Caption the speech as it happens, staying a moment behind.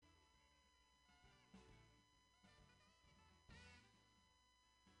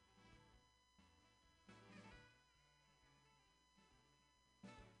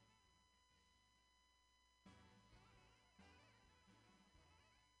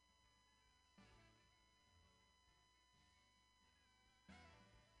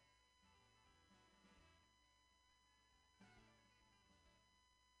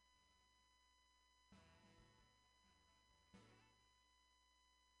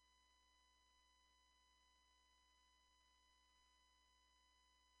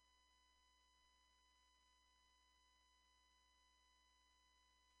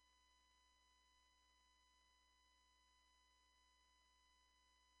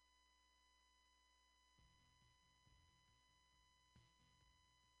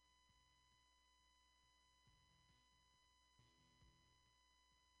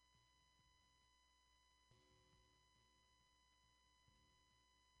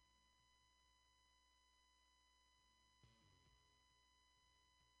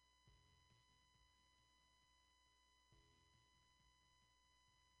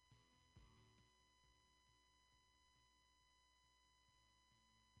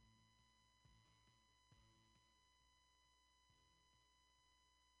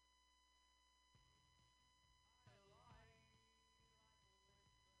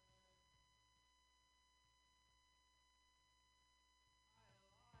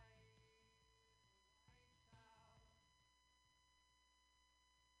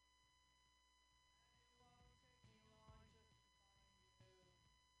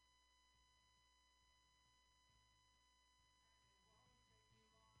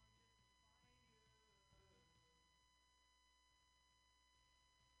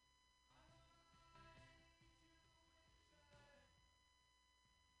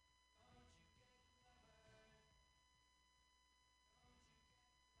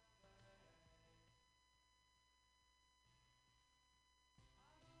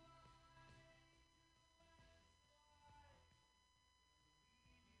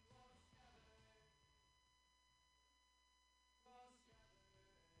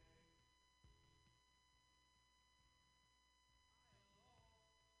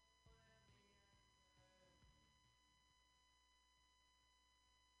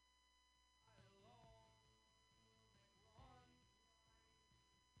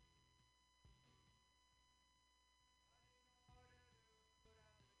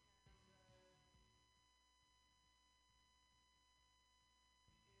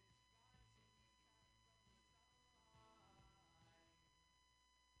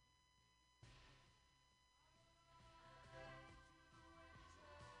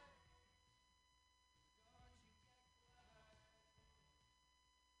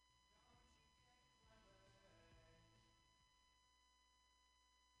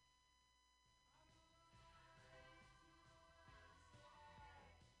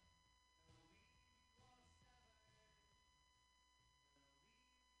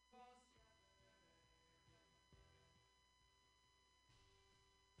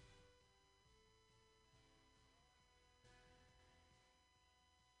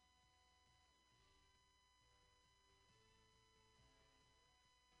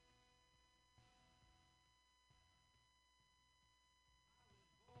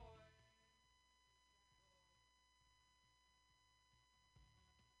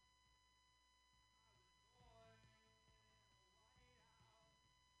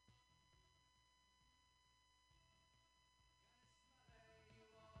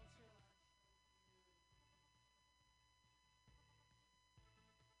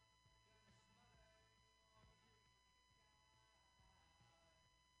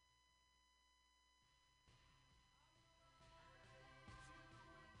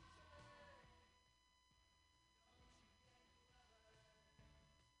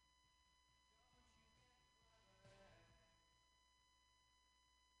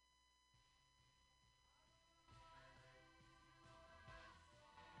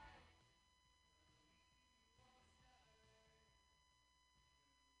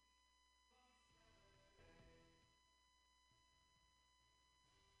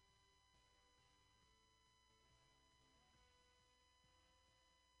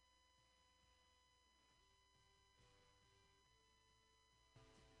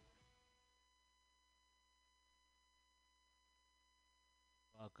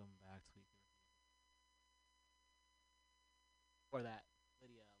welcome back to Weekly Review. For that,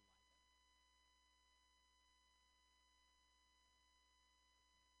 Lydia.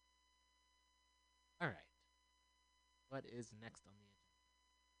 All right, what is next on the agenda?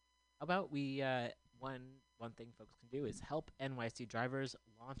 How about we one thing folks can do is help NYC drivers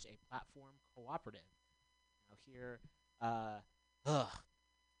launch a platform cooperative. Now here, of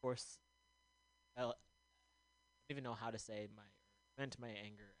course, I don't even know how to say my vent my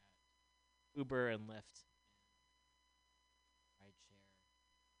anger at Uber and Lyft and rideshare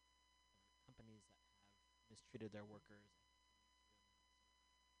companies that have mistreated their workers and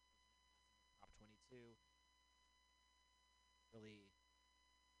Prop 22 really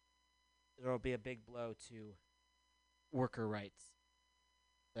there will be a big blow to worker rights.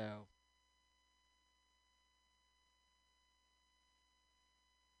 So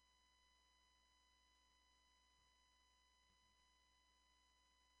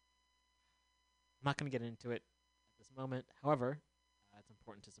I'm not going to get into it at this moment. However, it's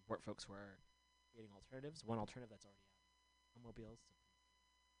important to support folks who are creating alternatives. One alternative that's already out is automobiles. So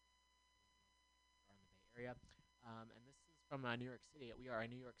are in the Bay Area. And this is from New York City. We are a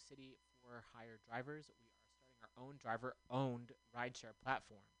New York City for hire drivers. We are starting our own driver-owned rideshare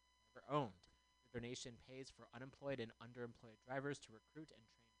platform. Driver-owned. The donation pays for unemployed and underemployed drivers to recruit and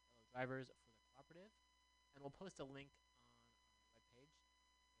train fellow drivers for the cooperative. And we'll post a link on our webpage.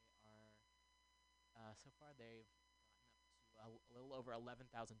 They are so far they've gotten up to a little over $11,000,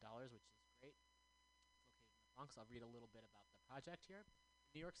 which is great. It's located in the Bronx. I'll read a little bit about the project here.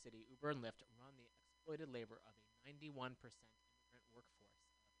 In New York City, Uber and Lyft run the exploited labor of a 91% immigrant workforce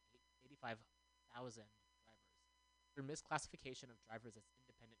of 85,000 drivers. Through misclassification of drivers as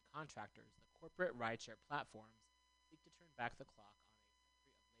independent contractors, the corporate rideshare platforms seek to turn back the clock on a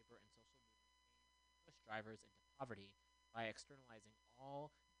century of labor and social movement gains and push drivers into poverty by externalizing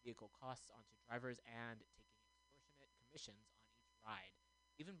all vehicle costs onto drivers and taking extortionate commissions on each ride.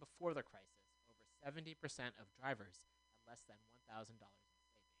 Even before the crisis, over 70% of drivers had less than $1,000 in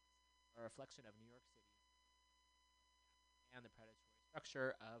savings, a reflection of New York City's and the predatory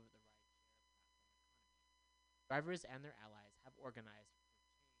structure of the rideshare platform economy. Drivers and their allies have organized for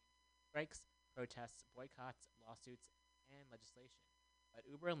change, strikes, protests, boycotts, lawsuits, and legislation. But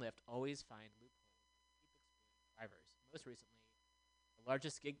Uber and Lyft always find loopholes to keep exploiting drivers. Most recently, the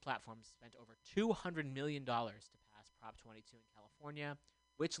largest gig platforms spent over $200 million to pass Prop 22 in California,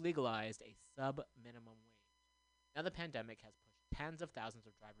 which legalized a sub-minimum wage. Now the pandemic has pushed tens of thousands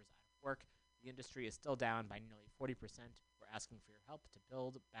of drivers out of work. The industry is still down by nearly 40%. We're asking for your help to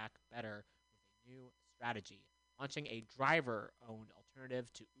build back better with a new strategy. Launching a driver-owned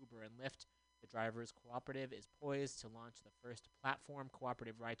alternative to Uber and Lyft, the Drivers Cooperative is poised to launch the first platform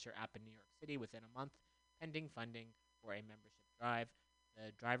cooperative rideshare app in New York City within a month, pending funding for a membership drive.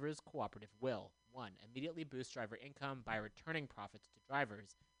 The Drivers Cooperative will 1. Immediately boost driver income by returning profits to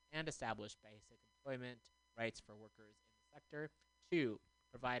drivers and establish basic employment rights for workers in the sector. 2.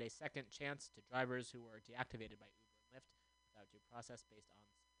 Provide a second chance to drivers who were deactivated by Uber and Lyft without due process based on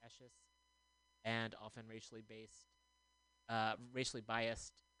specious and often racially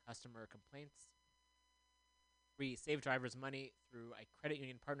biased customer complaints. 3. Save drivers money through a credit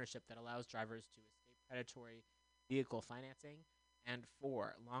union partnership that allows drivers to escape predatory vehicle financing. And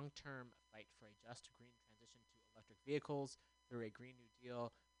 4. Long-term fight for a just green transition to electric vehicles through a Green New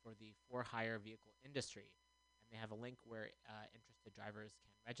Deal for the for-hire vehicle industry. And they have a link where interested drivers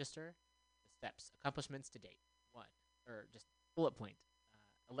can register. The steps, accomplishments to date. 1. Or just bullet point.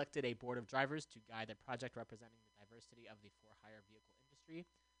 Elected a board of drivers to guide the project representing the diversity of the for-hire vehicle industry.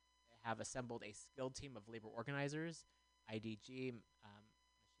 They have assembled a skilled team of labor organizers, IDG,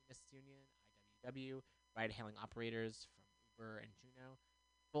 Machinists Union, IWW, ride-hailing operators from Uber and Juno,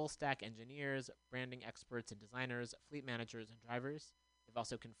 full-stack engineers, branding experts and designers, fleet managers, and drivers. They've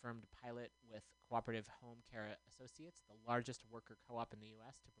also confirmed pilot with Cooperative Home Care Associates, the largest worker co-op in the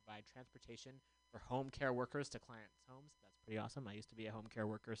U.S., to provide transportation for home care workers to clients' homes. That's pretty awesome. I used to be a home care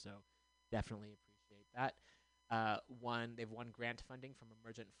worker, so definitely appreciate that. They've won grant funding from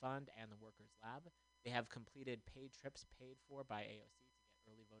Emergent Fund and the Workers Lab. They have completed paid trips paid for by AOC to get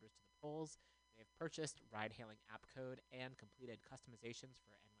early voters to the polls. They have purchased ride-hailing app code and completed customizations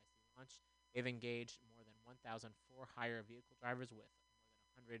for NYC launch. They've engaged more than 1,000 for-hire vehicle drivers with more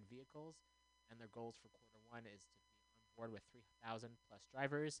than 100 vehicles, and their goals for Q1 is to be on board with 3,000 plus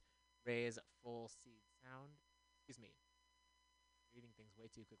drivers, raise full seed sound. Excuse me, reading things way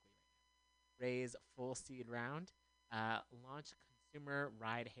too quickly right now. Raise full seed round, launch consumer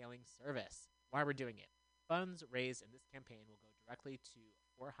ride-hailing service. Why we're doing it? Funds raised in this campaign will go directly to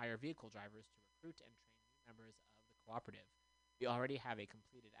for-hire vehicle drivers to recruit and train new members of the cooperative. We already have a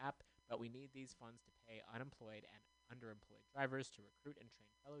completed app, but we need these funds to pay unemployed and underemployed drivers, to recruit and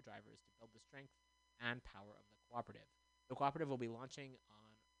train fellow drivers, to build the strength and power of the cooperative. The cooperative will be launching on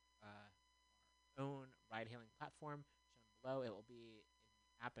our own ride hailing platform shown below. It will be in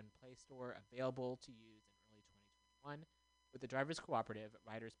the App and Play Store, available to use in early 2021. With the drivers cooperative,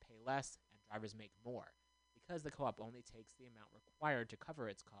 riders pay less and drivers make more, because the co-op only takes the amount required to cover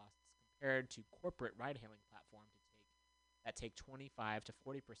its costs, compared to corporate ride-hailing platforms that take 25 to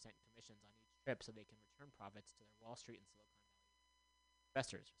 40% commissions on each trip, so they can return profits to their Wall Street and Silicon Valley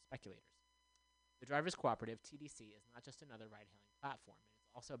investors or speculators. The Drivers Cooperative, TDC, is not just another ride-hailing platform. It is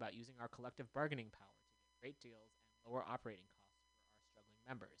also about using our collective bargaining power to get great deals and lower operating costs for our struggling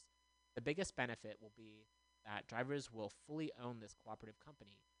members. The biggest benefit will be that drivers will fully own this cooperative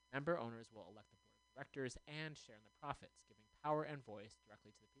company. Member owners will elect the board of directors and share in the profits, giving power and voice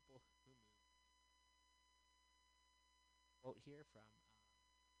directly to the people who move. Quote here from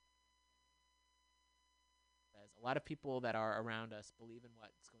says, a lot of people that are around us believe in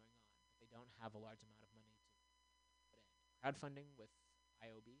what's going on, but they don't have a large amount of money to put in. Crowdfunding with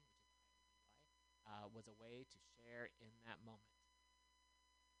IOB, which is IOBY, was a way to share in that moment. And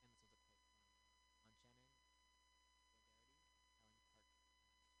this was a quote from Shannon.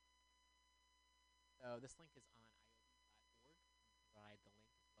 So this link is on IOB.org. I'll provide the link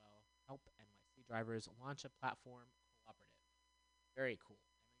as well. Help NYC drivers launch a platform cooperative. Very cool.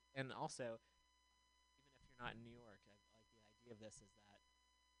 And also, even if you're not in New York, I like the idea of this is that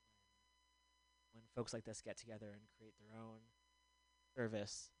when folks like this get together and create their own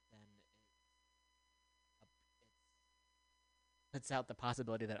service, then it puts out the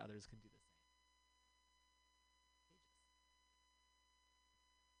possibility that others can do the same.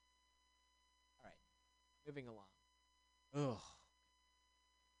 All right, moving along. Ugh.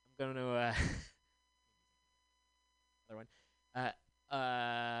 I'm going to another one.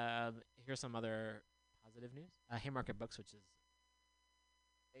 Here's some other positive news. Haymarket Books, which is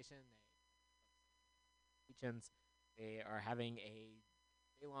station, teach-ins. They are having a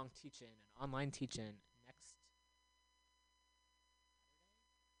day-long teach-in, an online teach-in next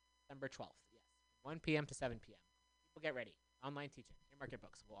December 12th. Yes, 1 p.m. to 7 p.m. People get ready. Online teach-in. Haymarket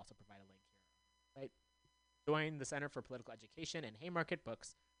Books. We'll also provide a link here. Right. Join the Center for Political Education and Haymarket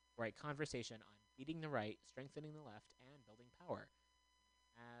Books for a conversation on beating the right, strengthening the left, and building power.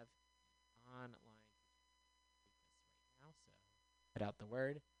 Have online right now, so put out the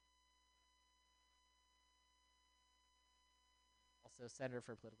word. Also, Center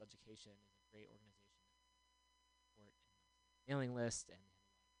for Political Education is a great organization support and mailing list, and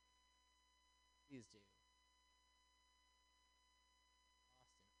please do.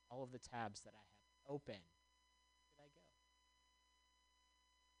 All of the tabs that I have open. Where did I go?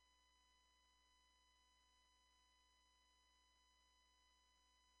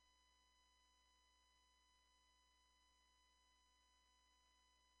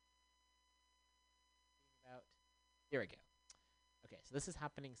 About here we go. Okay, so this is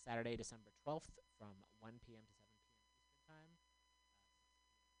happening Saturday, December 12th from 1 p.m. to 7 p.m. Eastern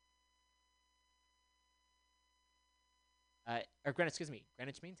Time. Or Greenwich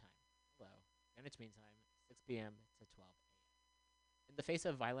Mean Time. Hello. Greenwich Mean Time, 6 p.m. to 12 a.m. In the face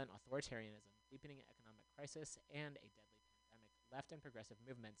of violent authoritarianism, deepening economic crisis, and a deadly pandemic, left and progressive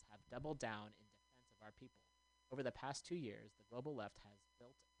movements have doubled down in defense of our people. Over the past 2 years, the global left has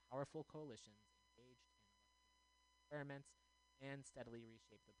built powerful coalitions, engaged in experiments, and steadily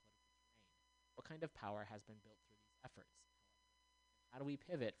reshaped the political terrain. What kind of power has been built through these efforts, however? And how do we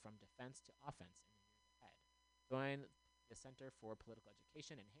pivot from defense to offense in the years ahead? Join the Center for Political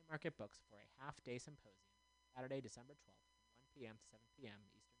Education and Haymarket Books for a half-day symposium Saturday, December 12th from 1 p.m. to 7 p.m.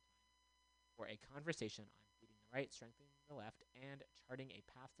 Eastern Time for a conversation on beating the right, strengthening the left, and charting a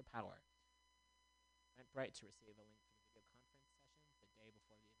path to power. Eventbrite to receive a link for the video conference session the day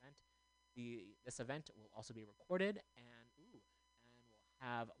before the event. This event will also be recorded and will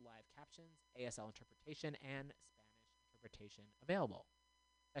have live captions, ASL interpretation, and Spanish interpretation available.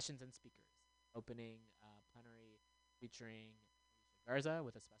 Sessions and speakers. Opening plenary featuring Alicia Garza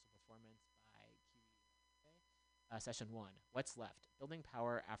with a special performance by Kiwi. Session 1, What's Left? Building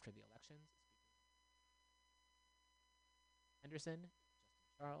Power After the Elections. Henderson,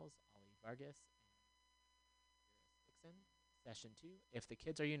 Justin Charles, Ali Vargas, and Dixon. Session 2, If the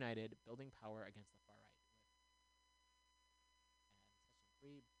Kids Are United, Building Power Against the Far Right. And Session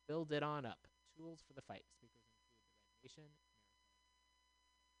 3, Build It On Up, Tools for the Fight. Speakers include the Red Nation,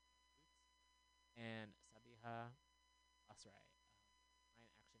 and Sabiha Asrai, Lion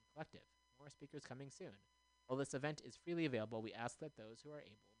Action Collective. More speakers coming soon. While this event is freely available, we ask that those who are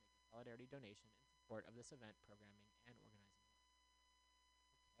able make a solidarity donation in support of this event, programming, and organizing.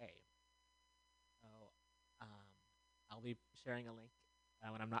 Okay. So, um, I'll be sharing a link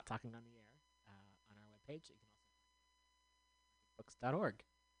when I'm not talking on the air on our webpage. You can also find books.org.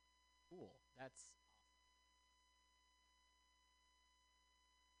 Cool. That's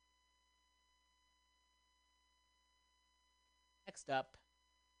next up.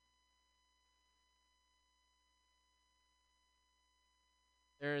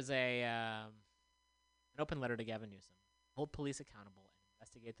 There's an open letter to Gavin Newsom. Hold police accountable and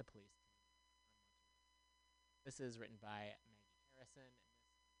investigate the police. This is written by Maggie Harrison and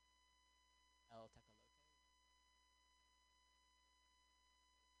Miss L.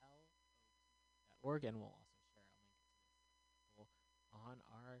 Tecolote.org, and we'll also share a link to this on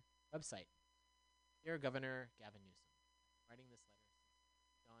our website. Dear Governor Gavin Newsom, I'm writing this letter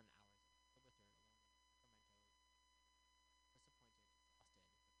since dawn hours of October 3rd alone in Sacramento,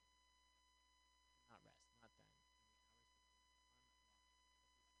 disappointed, exhausted, but not rest, not then. In the hours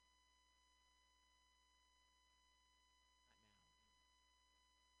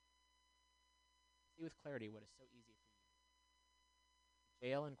between the unlocked see with clarity what is so easy for you.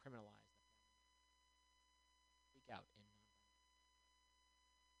 Jail and criminalize the family. Speak out in nonviolence.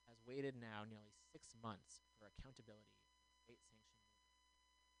 Has waited now nearly 6 months for accountability from state-sanctioned.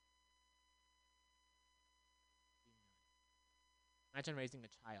 Imagine raising a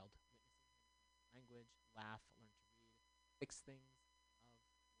child, witnessing him language, laugh, learn to read, fix things,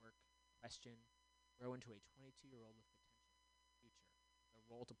 love, work, question, grow into a 22-year-old with potential, future, with a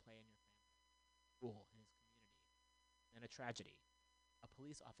role to play in your family, school, in his community. Then a tragedy. A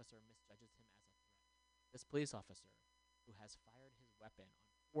police officer misjudges him as a threat. This police officer, who has fired his weapon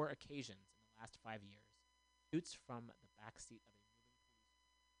on 4 occasions in the last 5 years, shoots from the back seat of a moving police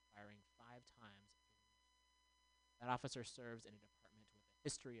truck, firing 5 times. That officer serves in a department with a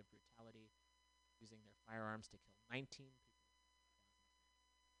history of brutality, using their firearms to kill 19 people.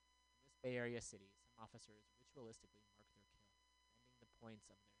 In this Bay Area city, some officers ritualistically mark their kill, bending the points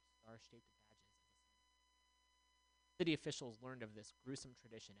of their star-shaped badges as a symbol. City officials learned of this gruesome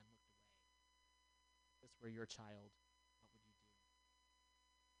tradition and looked away. If this were your child, what would you do?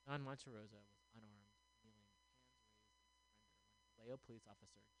 John Monterosa was unarmed, kneeling, hands raised in surrender, when Vallejo police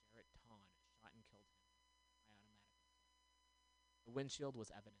officer Jarrett Tawn shot and killed him with a semi-automatic pistol. The windshield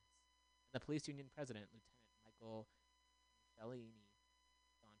was evidence, and the police union president, Lieutenant Michael Fellini,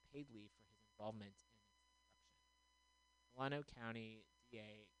 was on paid leave for his involvement in its destruction. Solano County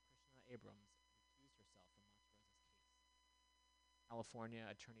DA Krishna Abrams recused herself from Monterosa's case. California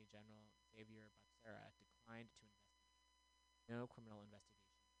Attorney General Xavier Becerra declined to investigate. No criminal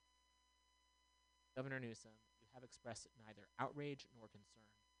investigation. Governor Newsom, you have expressed neither outrage nor concern,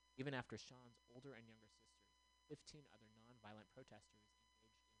 even after Sean's older and younger sisters and 15 other nonviolent protesters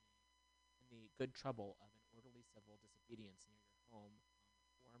engaged in the good trouble of an orderly civil disobedience near your home on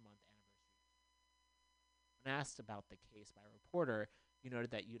the 4-month anniversary. When asked about the case by a reporter, you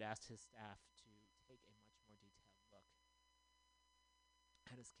noted that you'd asked his staff to take a much more detailed look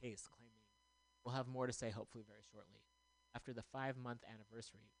at his case, claiming, we'll have more to say hopefully very shortly. After the 5-month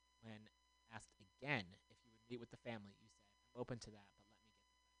anniversary, when asked again if you would meet with the family, you said, I'm open to that, but let me get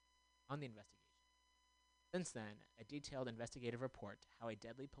the facts on the investigation. Since then, a detailed investigative report, How a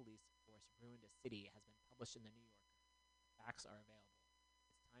Deadly Police Force Ruined a City, has been published in The New Yorker. The facts are available.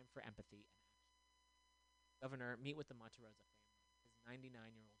 It's time for empathy and action. Governor, meet with the Monterosa family, his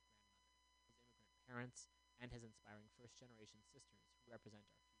 99-year-old grandmother, his immigrant parents, and his inspiring first-generation sisters who represent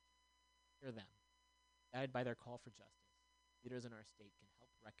our future. Hear them. Guided by their call for justice, leaders in our state can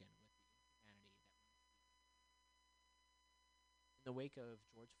help reckon with the inhumanity that runs deep. In the wake of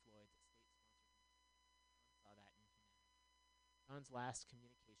George Floyd's state-sponsored John saw that inhumanity. John's last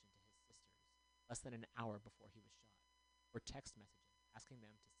communication to his sisters, less than an hour before he was shot, were text messages asking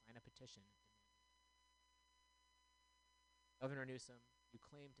them to sign a petition demanding. Governor Newsom, you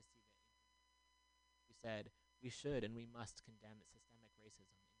claim to see the inhumanity. You said, we should and we must condemn systemic racism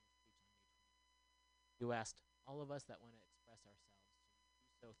in your speech on May 20th. You asked all of us that want to express ourselves to do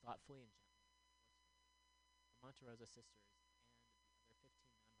so thoughtfully and gently. The Monterosa sisters and the other 15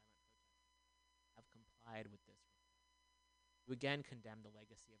 nonviolent protesters have complied with this request. You again condemn the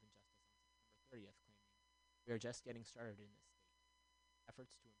legacy of injustice on September 30th, claiming, we are just getting started in this state.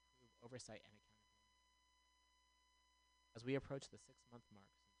 Efforts to improve oversight and accountability. As we approach the 6-month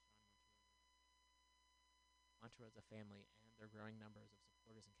mark since Sean Monterosa family and their growing numbers of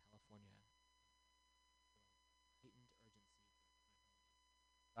supporters in California heightened urgency for accountability.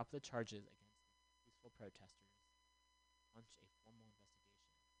 Drop the charges against the peaceful protesters. Launch a formal investigation.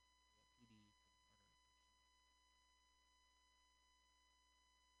 PD for the murder of Sean.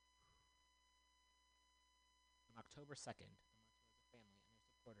 On October 2nd, the Monterosa family and their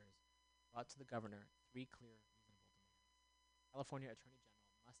supporters brought to the governor 3 clear, reasonable demands. California Attorney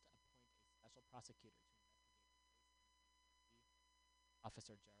General must appoint a special prosecutor to investigate the case.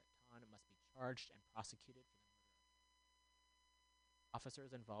 Officer Jarrett Ton must be charged and prosecuted for the murder of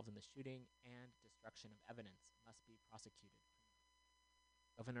officers involved in the shooting and destruction of evidence must be prosecuted criminally.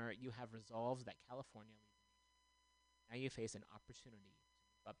 Governor, you have resolved that California lead the nation. Now you face an opportunity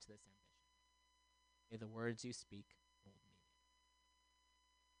to live up to this ambition. May the words you speak hold meaning.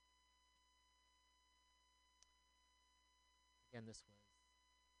 Again, this was written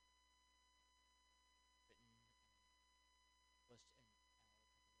and published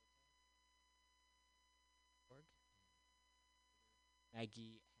in Org.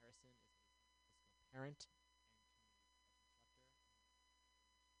 Maggie Harrison is a San Francisco parent and community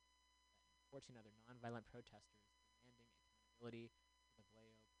instructor, 14 other nonviolent protesters demanding accountability for the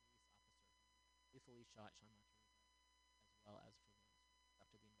Vallejo police officer who lethally shot Sean Monterrey, as well as for those who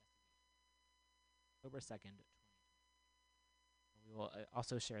conducted the investigation. October 2nd, 2020. We will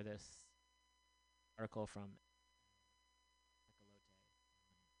also share this article from Ecolote.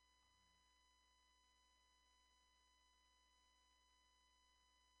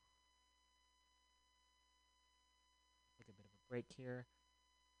 Take a bit of a break here.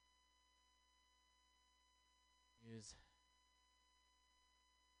 News.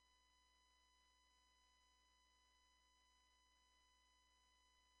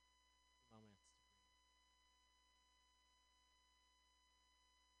 Moments.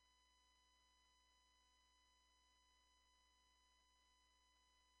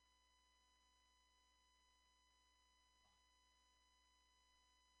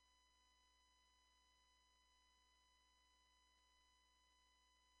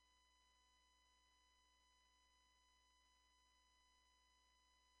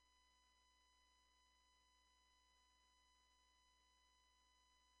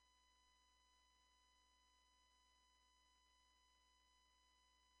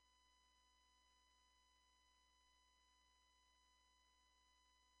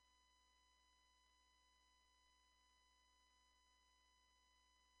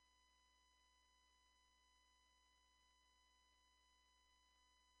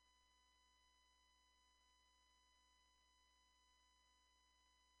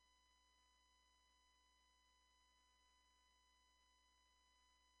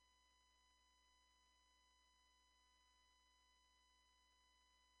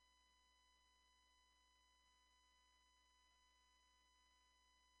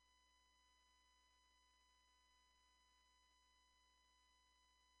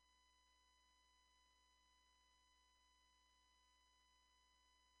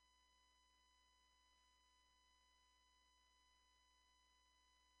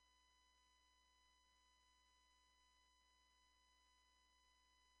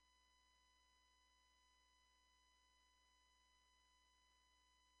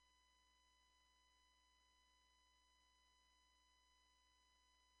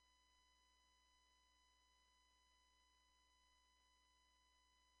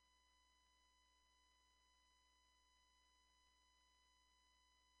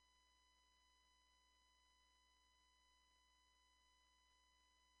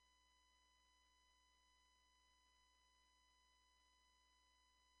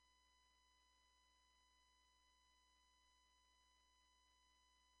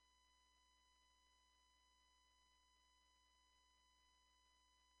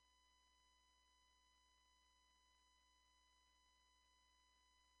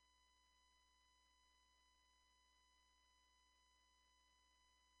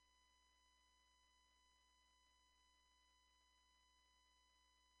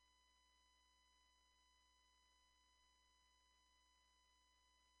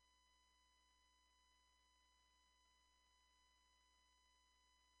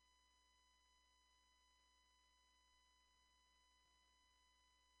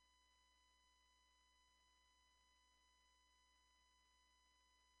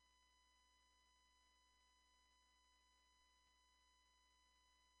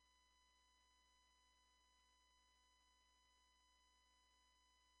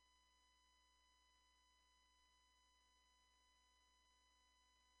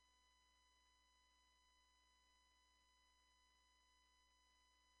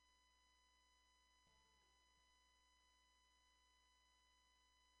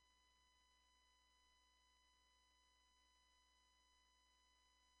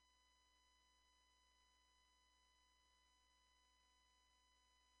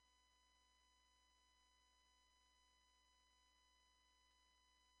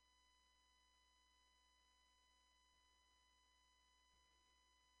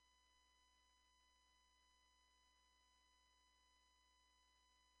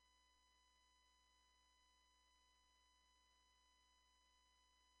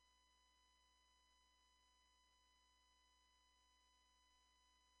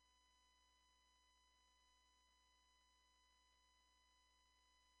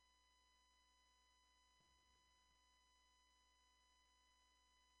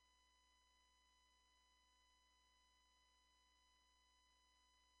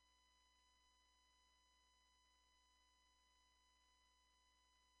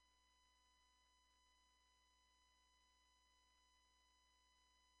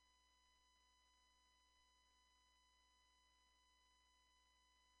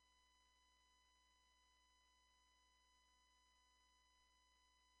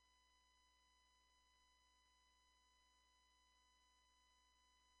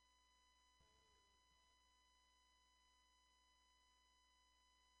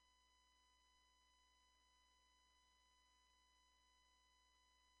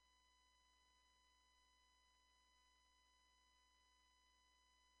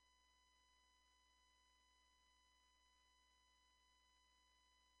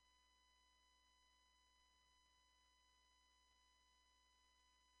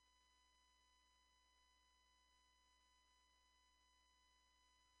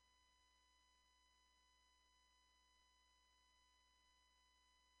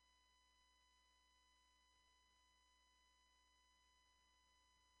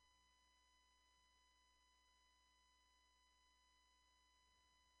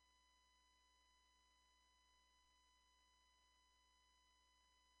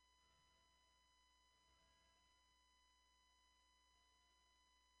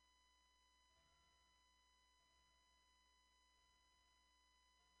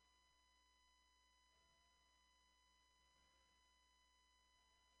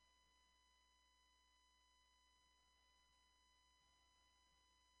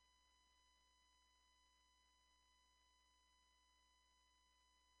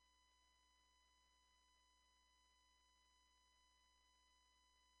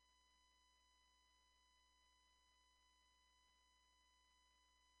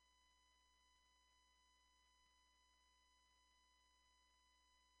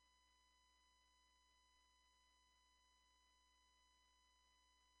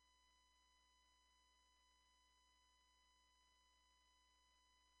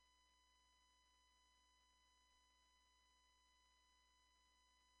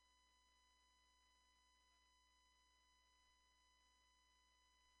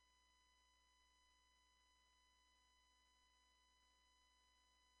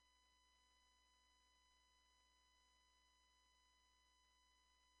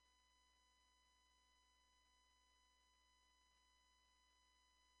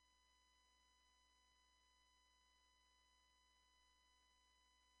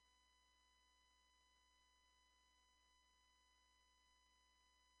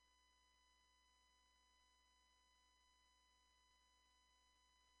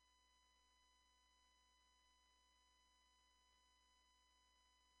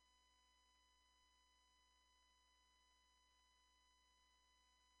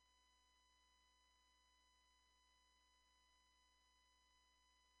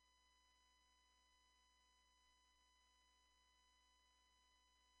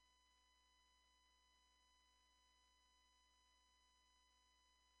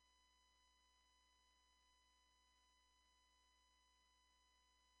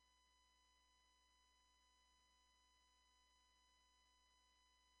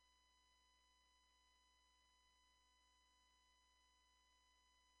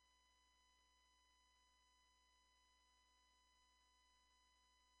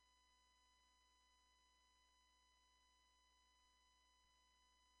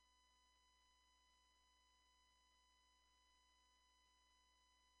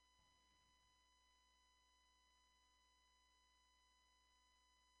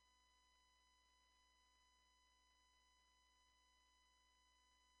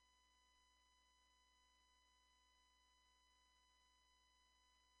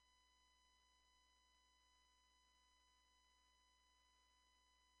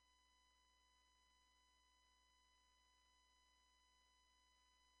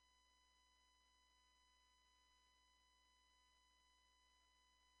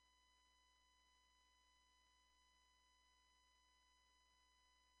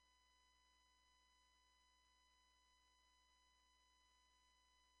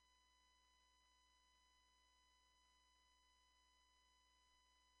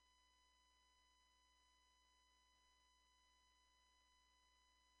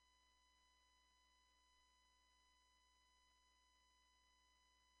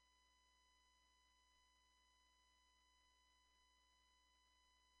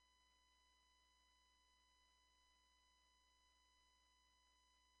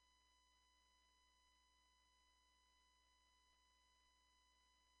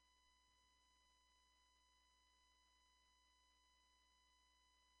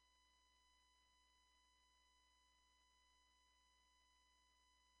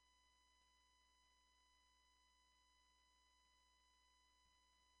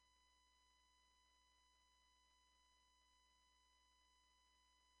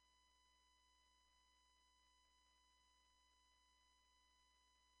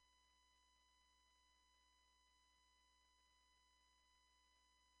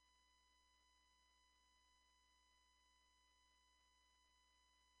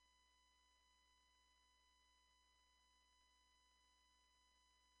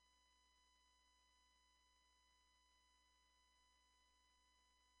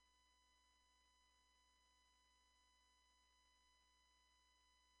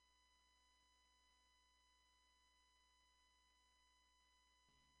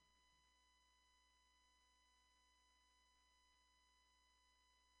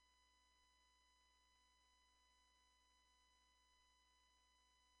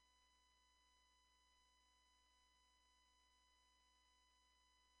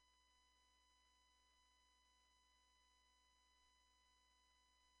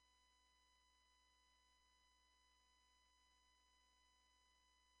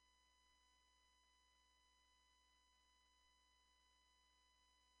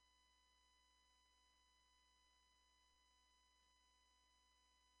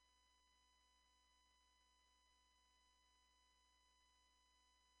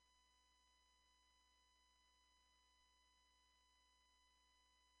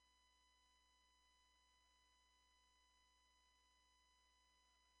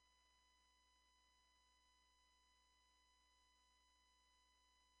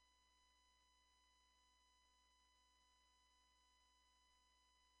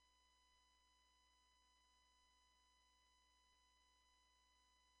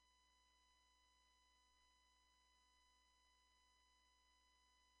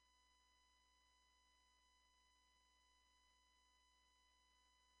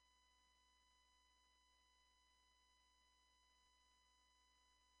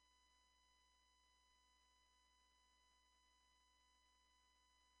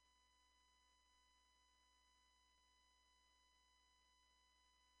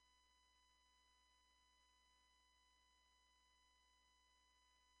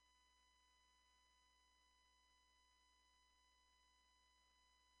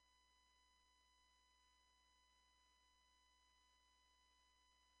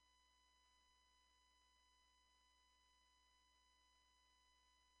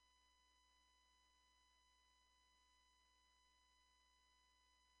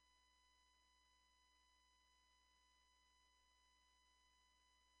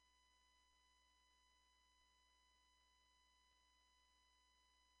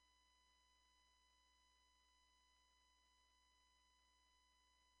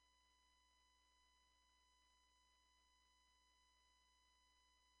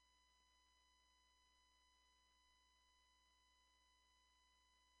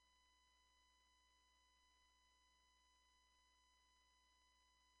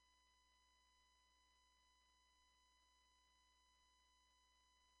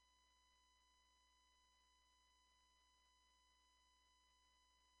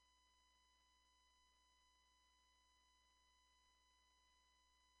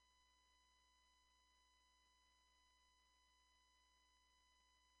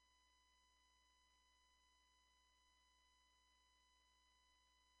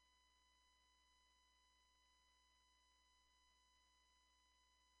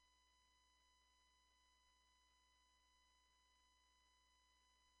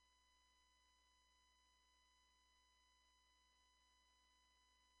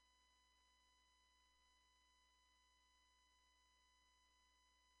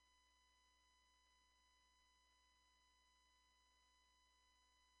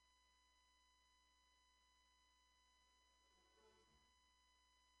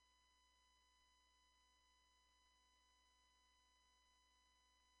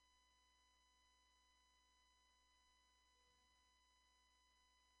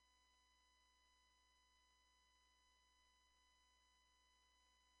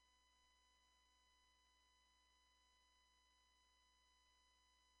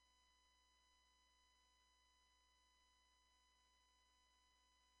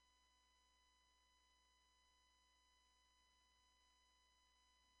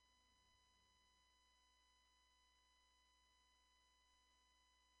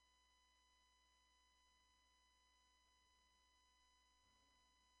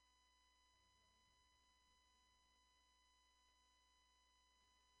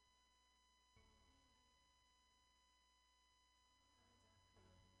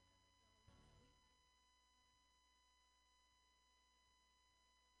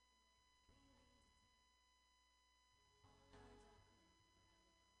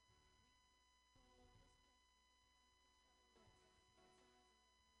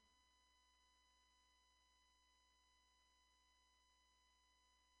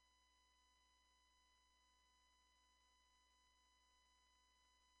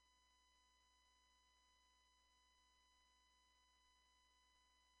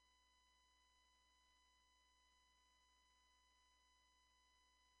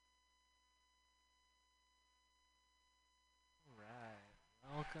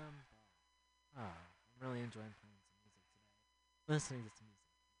 Welcome back. I'm really enjoying playing some music today. Listening to some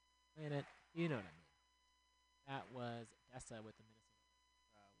music. Playing it, you know what I mean. That was Dessa with the Minnesota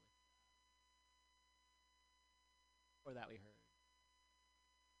Orchestra. Before that, we heard.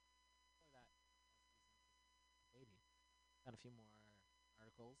 Before that, Baby. Got a few more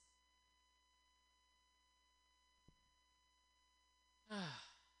articles.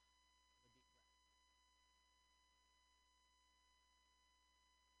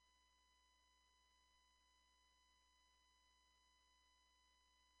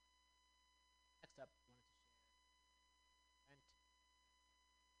 Next up, wanted to share event tomorrow,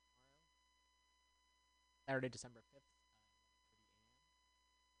 Saturday, December 5th,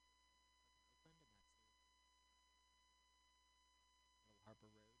 11:30 a.m. Little Harper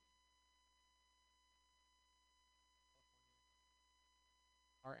Road,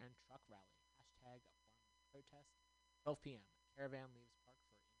 Car and Truck Rally. Hashtag Farmers Protest. 12 p.m. Caravan leaves park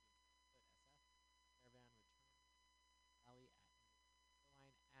for Indian Foot SF. Caravan returns rally at Shoreline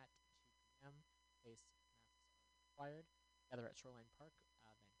at 2 p.m. Face masks are required. Gather at Shoreline Park,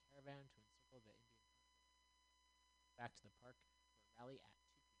 then caravan to encircle the Indian back to the park for a rally at 2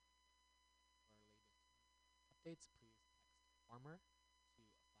 p.m. For our latest updates, please text Farmer to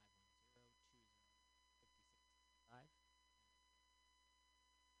 510-20-5665. No WhatsApp.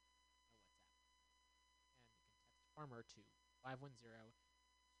 And you can text Farmer to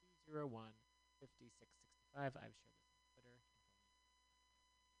 510-201-5665. I've shared this on Twitter.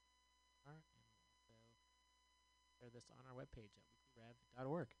 And we'll also share this on our webpage at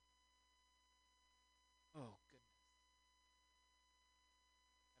weeklyrev.org. Oh, goodness.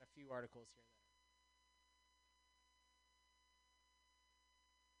 Got a few articles here that are.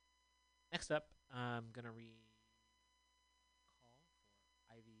 Next up, I'm going to read call for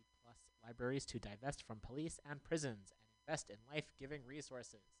Ivy Plus libraries to divest from police and prisons and invest in life-giving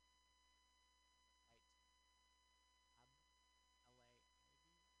resources.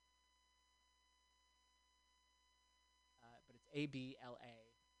 But it's ABLA.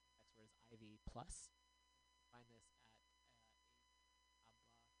 Next word is Ivy Plus. You can find this at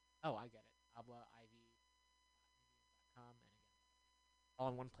Abla. Oh, I get it. AblaIV.com. And again, all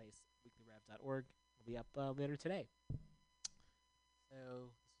in one place. Weeklyrev.org will be up later today.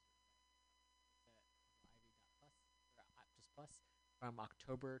 So just plus from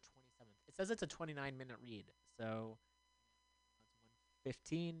October 27th. It says it's a 29-minute read, so it's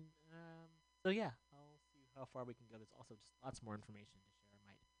 1:15. So yeah, I'll see how far we can go. There's also just lots more information to share. I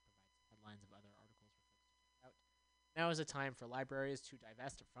might provide some headlines of other articles for folks to check out. Now is the time for libraries to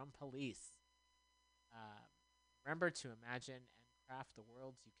divest from police. Remember to imagine and craft the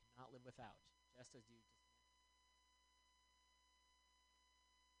worlds you cannot live without, just as you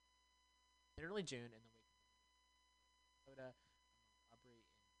in early June, in the wake of Minnesota, robbery in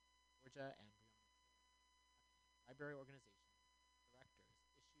Georgia, and library organization directors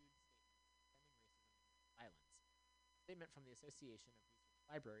issued statements condemning racism and violence. A statement from the Association of Research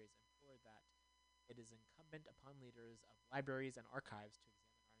Libraries implored that it is incumbent upon leaders of libraries and archives to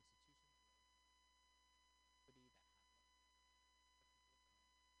examine our institutions'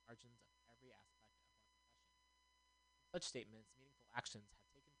 margins of every aspect of our profession. In such statements, meaningful actions have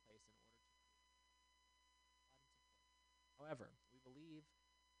taken place in order to However, we believe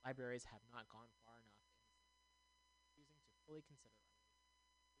libraries have not gone far enough in refusing to fully consider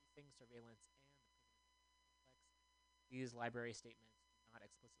policing, surveillance, and the prison complex. These library statements do not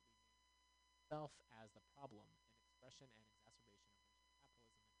explicitly name itself as the problem, an expression and exacerbation of racial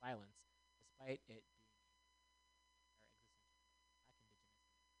capitalism and violence, despite it being their existential black,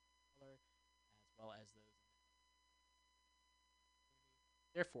 indigenous, color, as well as those in the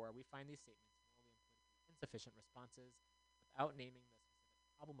Therefore, we find these statements morally and politically insufficient responses without naming the specific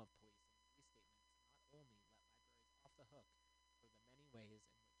problem of policing. These statements not only let libraries off the hook for the many ways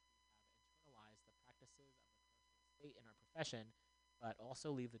in which we have internalized the practices of the carceral state in our profession, but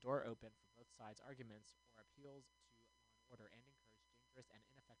also leave the door open for both sides' arguments or appeals to law and order and encourage dangerous and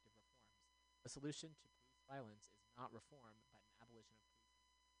ineffective reforms. The solution to police violence is not reform, but an abolition of policing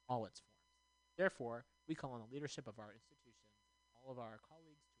in all its forms. Therefore, we call on the leadership of our institutions and all of our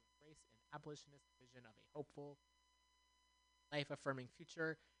colleagues to embrace an abolitionist vision of a hopeful, life-affirming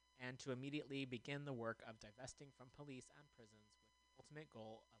future, and to immediately begin the work of divesting from police and prisons with the ultimate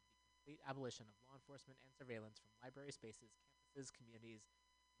goal of the complete abolition of law enforcement and surveillance from library spaces, campuses, communities,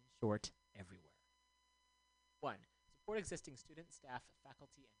 in short, everywhere. 1. Support existing student, staff,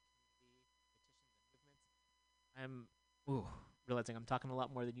 faculty, and community petitions and movements. I'm realizing I'm talking a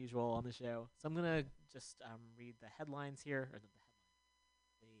lot more than usual on the show, so I'm gonna just read the headlines here, or the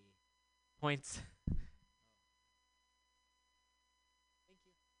points. Thank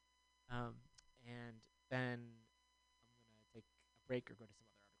you. And then I'm gonna take a break or go to some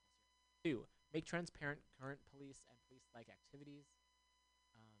other articles here. 2. Make transparent current police and police-like activities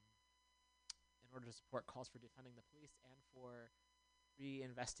um, in order to support calls for defunding the police and for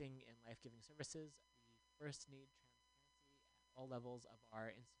reinvesting in life-giving services. We first need transparency at all levels of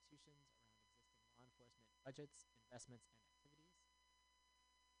our institutions around existing law enforcement budgets, investments, and activities.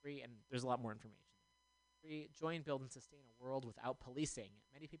 3, and there's a lot more information there. 3, join, build, and sustain a world without policing.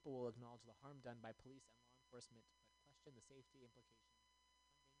 Many people will acknowledge the harm done by police and law enforcement, but question the safety implications of funding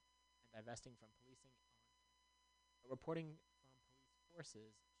and divesting from policing on campus. Reporting from police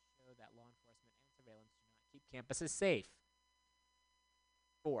forces show that law enforcement and surveillance do not keep campuses safe.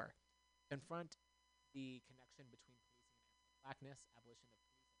 4, confront the connection between policing and anti-blackness. Abolition of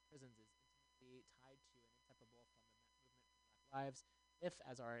police and prisons is intimately tied to and inseparable from the movement for Black lives. If,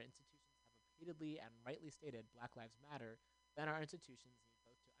 as our institutions have repeatedly and rightly stated, Black Lives Matter, then our institutions need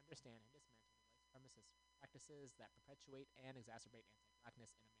both to understand and dismantle the white supremacist practices that perpetuate and exacerbate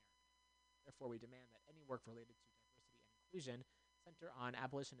anti-blackness in America. Therefore, we demand that any work related to diversity and inclusion center on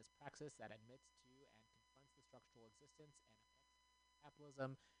abolitionist praxis that admits to and confronts the structural existence and effects of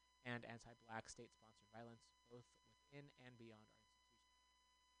capitalism and anti-black state-sponsored violence, both within and beyond our institutions.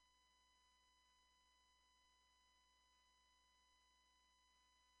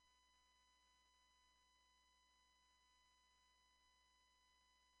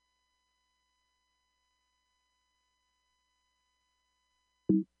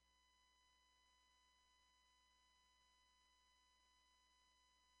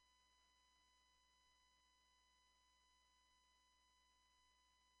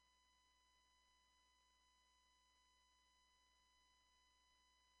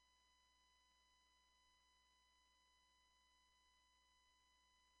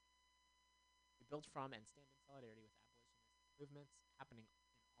 We build from and stand in solidarity with abolitionist movements happening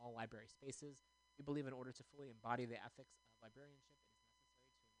in all library spaces. We believe in order to fully embody the ethics of librarianship, it is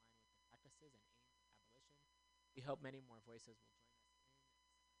necessary to align with the practices and aims of abolition. We hope many more voices will join us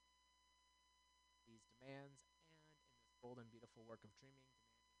in these demands and in this bold and beautiful work of dreaming,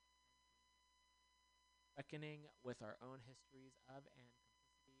 reckoning with our own histories of and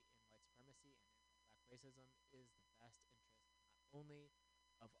complicity in white supremacy and anti-black racism is the best interest not only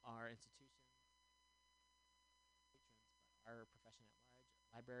of our institutions, patrons, but our profession at large.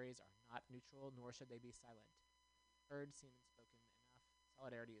 Libraries are not neutral, nor should they be silent. We've heard, seen, and spoken enough.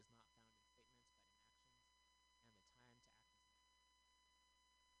 Solidarity is not found in statements, but in actions, and the time to act is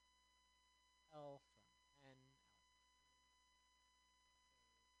now. L from Penn,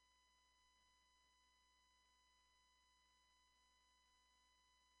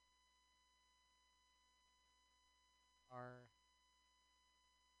 R.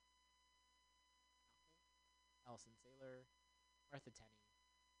 Allison Saylor, Martha Tenney,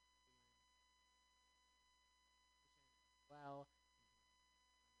 well,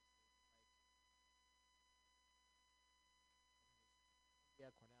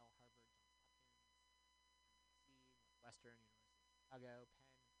 Columbia, Cornell, Harvard, Johns Hopkins, UC, Northwestern, University of Chicago,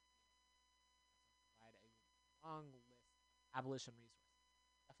 Penn, provide a long list of abolition resources.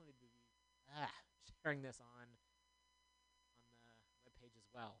 Definitely be sharing this on the webpage as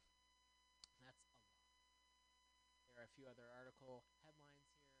well. That's a lot. There are a few other article headlines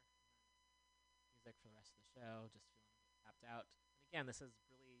here. Music for the rest of the show. Just feeling a bit tapped out. And again, this is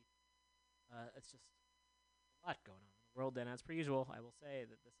really, it's just a lot going on in the world. And as per usual, I will say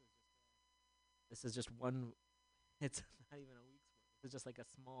that this is just one. It's not even a week's worth. This is just like a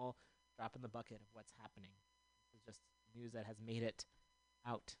small drop in the bucket of what's happening. This is just news that has made it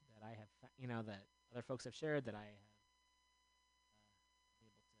out that I have, that other folks have shared, that I have been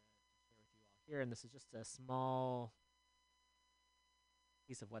able to share with you all here. And this is just a small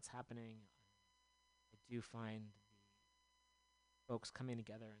piece of what's happening. I do find the folks coming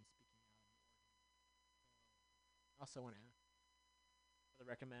together and speaking out. I also want to really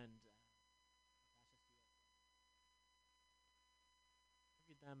recommend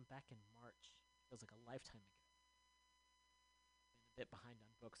interviewed them back in March. It feels like a lifetime ago. Been a bit behind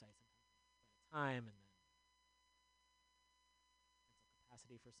on books. I sometimes spend time and then mental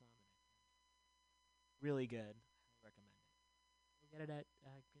capacity for some, and really good. I recommend it. You'll get it at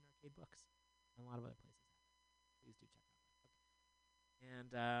Green Arcade Books and a lot of other places. Please do check out that book.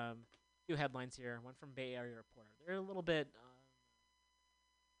 And a few headlines here. One from Bay Area Reporter. They're a little bit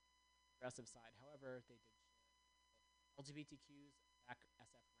progressive side. However, they did LGBTQs back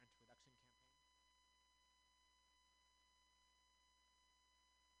SF rent reduction campaign.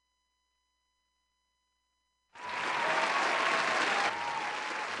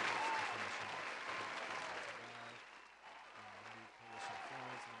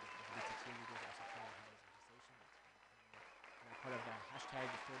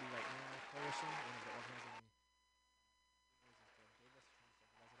 coalition. One of the organizing leaders is Jim Davis, trying to serve a resident in a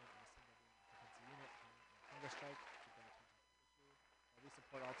single room occupancy unit hanging on hunger strike to bring attention to the issue. We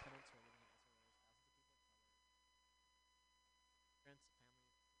support all tenants who are living in SROs, thousands of people of color,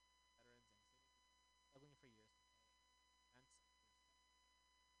 immigrants, families, veterans, and disabled people struggling for years to pay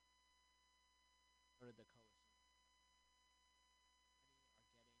rents. Noted the coalition are getting by on a meager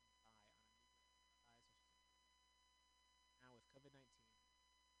Social Security. Now with COVID-19, I'm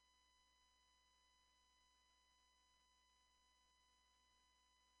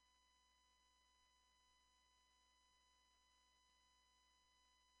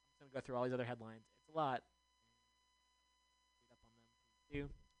just gonna go through all these other headlines. It's a lot. Read up on them, please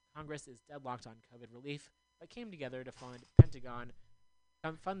do. Congress is deadlocked on COVID relief, but came together to fund the Pentagon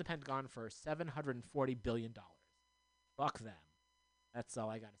for $740 billion. Fuck them. That's all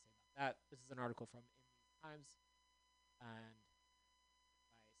I gotta say about that. This is an article from In These Times and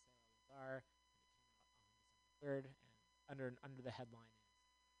by Sarah Lazar, and it came out on December 3rd. And under the headline is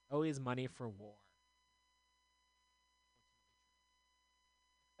 "Always Money for War."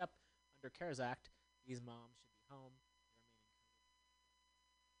 Except under CARES Act, these moms should be home.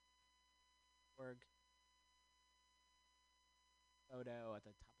 The remaining photo at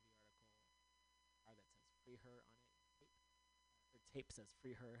the top of the article that says "Free Her" on it. Her tape says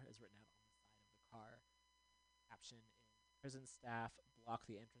 "Free Her" is written out on the side of the car. Caption is "Prison staff block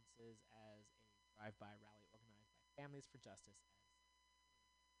the entrances as a drive-by rally organized by Families for Justice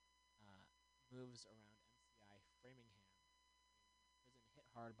as moves around MCI Framingham. Prison hit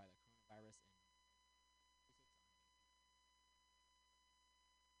hard by the coronavirus in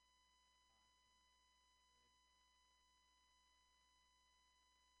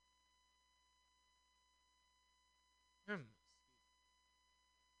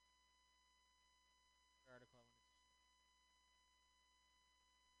article I wanted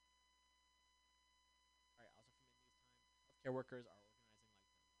to All right, also from In These Times, healthcare workers are organizing like their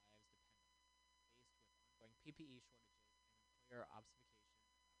lives depend on it. Faced with ongoing PPE shortages and employer obfuscation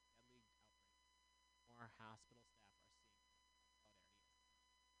about deadly outbreaks, more hospital staff are seeing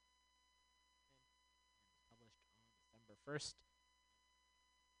solidarity as published on December 1st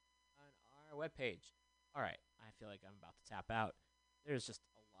on our webpage. All right, I feel like I'm about to tap out. There's just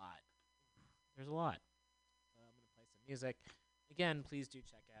a lot. There's a lot. So I'm going to play some music. Again, please do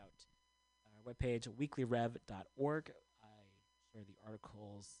check out our webpage, weeklyrev.org. I share the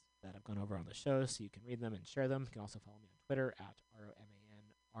articles that I've gone over on the show so you can read them and share them. You can also follow me on Twitter at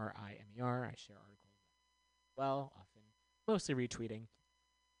ROMANRIMER. I share articles as well, often mostly retweeting.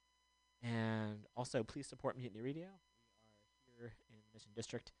 And also, please support Mutiny Radio. We are here in the Mission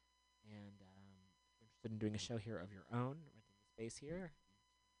District, and if you're interested in doing a show here of your own, renting the space here,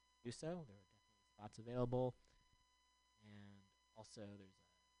 do so. There are definitely spots available. And also, there's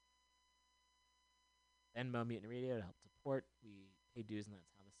a Venmo Mutiny Radio to help support. We pay dues, and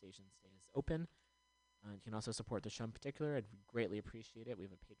that's how the station stays open. You can also support the show in particular. I'd greatly appreciate it. We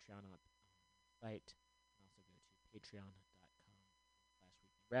have a Patreon on the site. You can also go to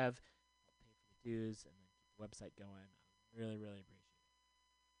patreon.com/weeklyrev. Help pay for the dues and then keep the website going. I really, really appreciate it.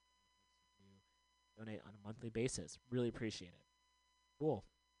 Donate on a monthly basis. Really appreciate it. Cool.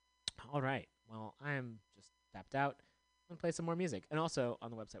 All right. Well, I'm just tapped out. I'm gonna play some more music, and also on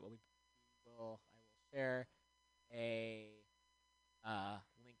the website, I will share a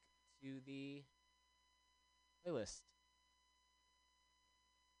link to the playlist.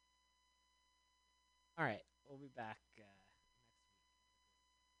 All right, we'll be back next week.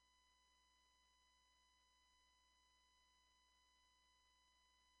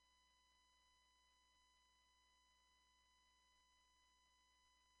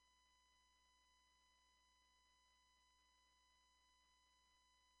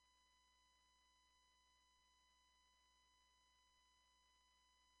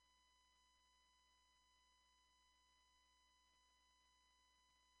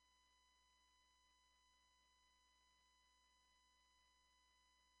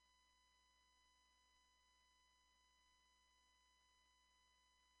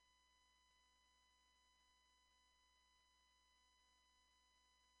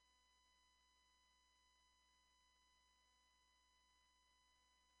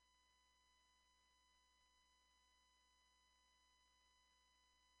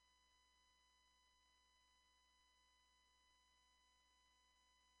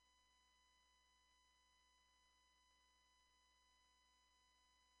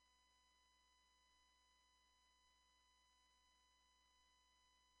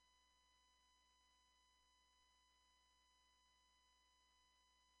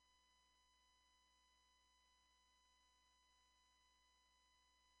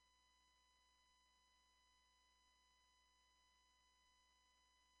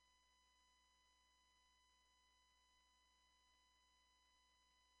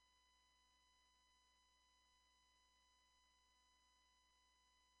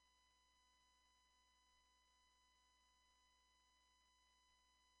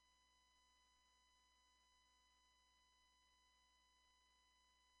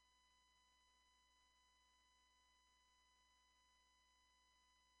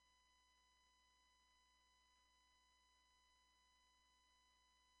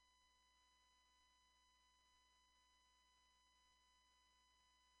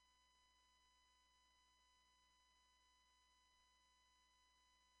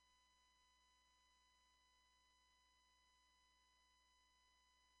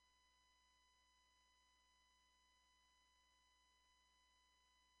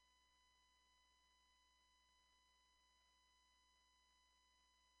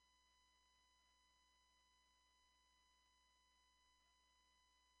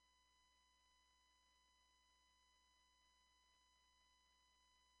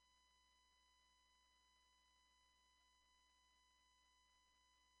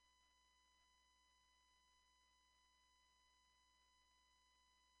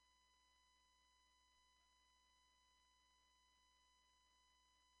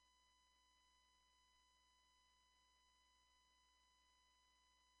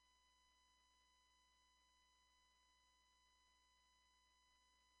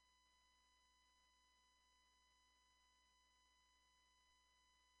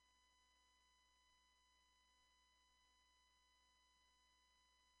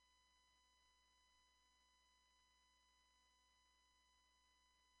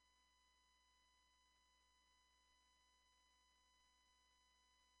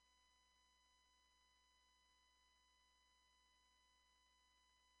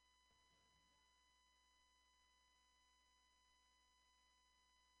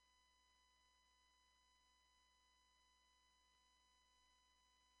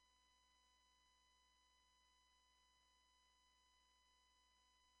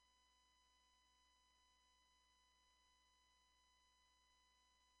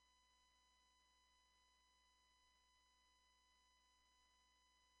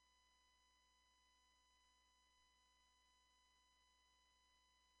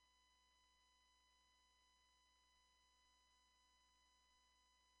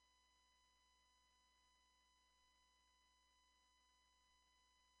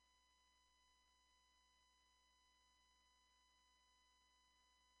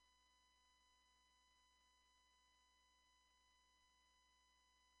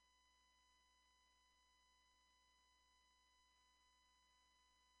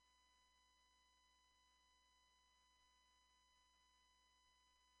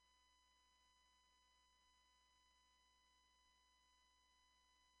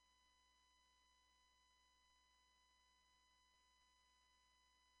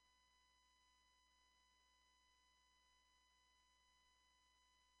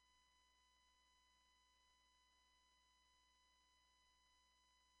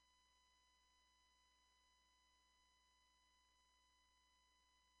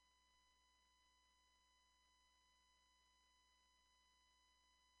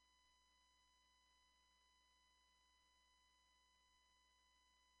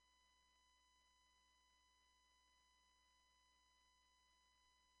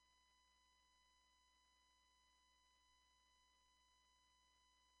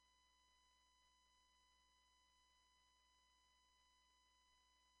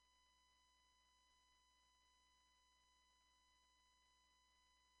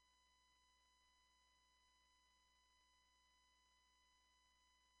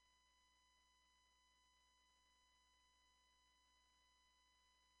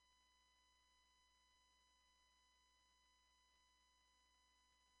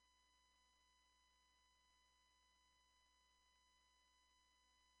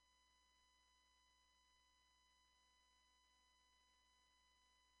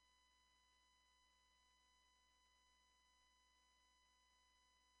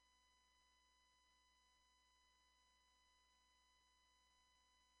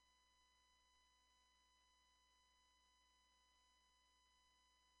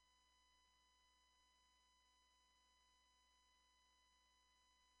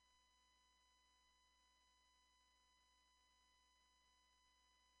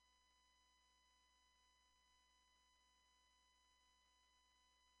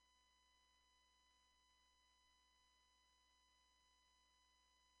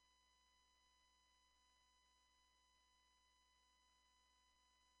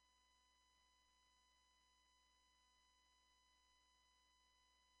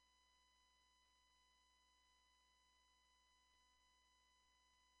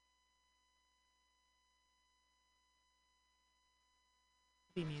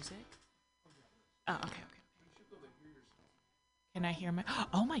 Be music. Oh, okay, okay. Can I hear my?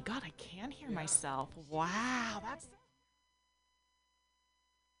 Oh my God, I can hear myself. Wow, that's.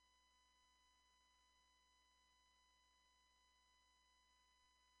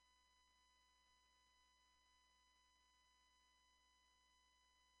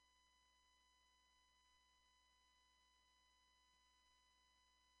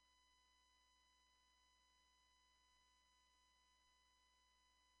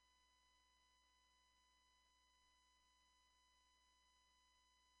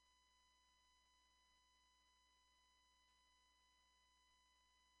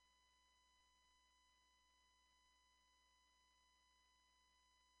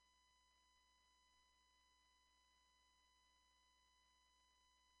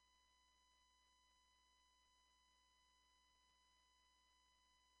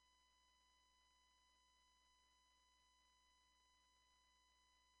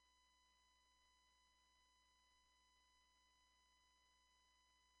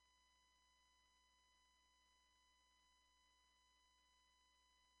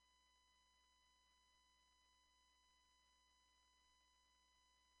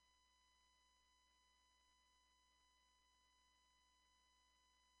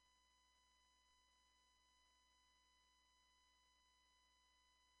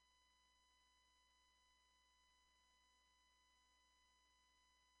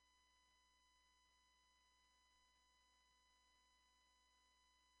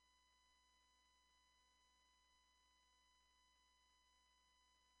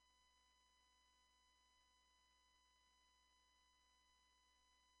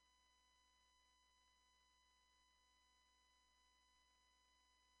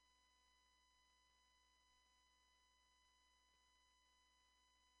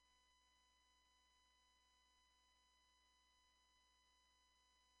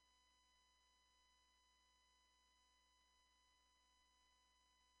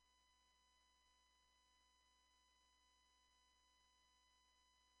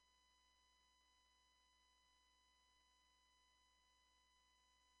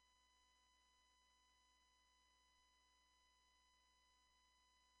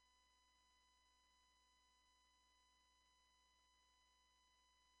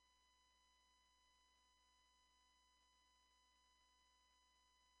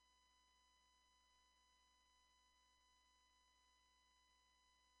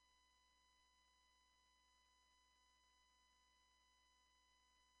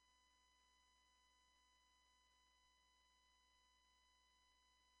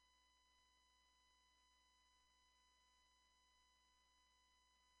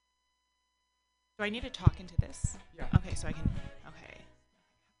 Do I need to talk into this? Yeah. Okay, so I can. Okay.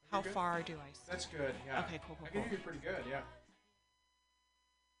 How far do I? That's good. Yeah. Okay, cool, cool, I can cool. hear you pretty good. Yeah.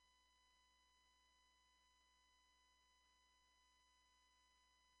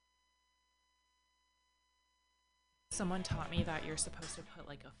 Someone taught me that you're supposed to put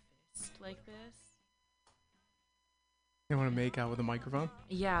like a fist like this. You want to make out with a microphone?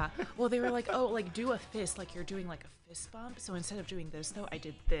 Yeah. Well, they were like, oh, like do a fist, like you're doing like a fist bump. So instead of doing this, though, I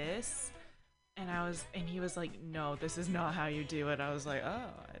did this, and he was like, no, this is not how you do it. I was like, oh,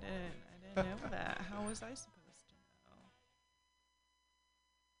 I didn't know that. How was I supposed to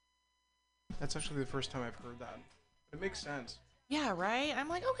know? That's actually the first time I've heard that. It makes sense. Yeah, right. I'm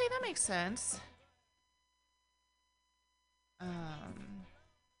like, okay, that makes sense.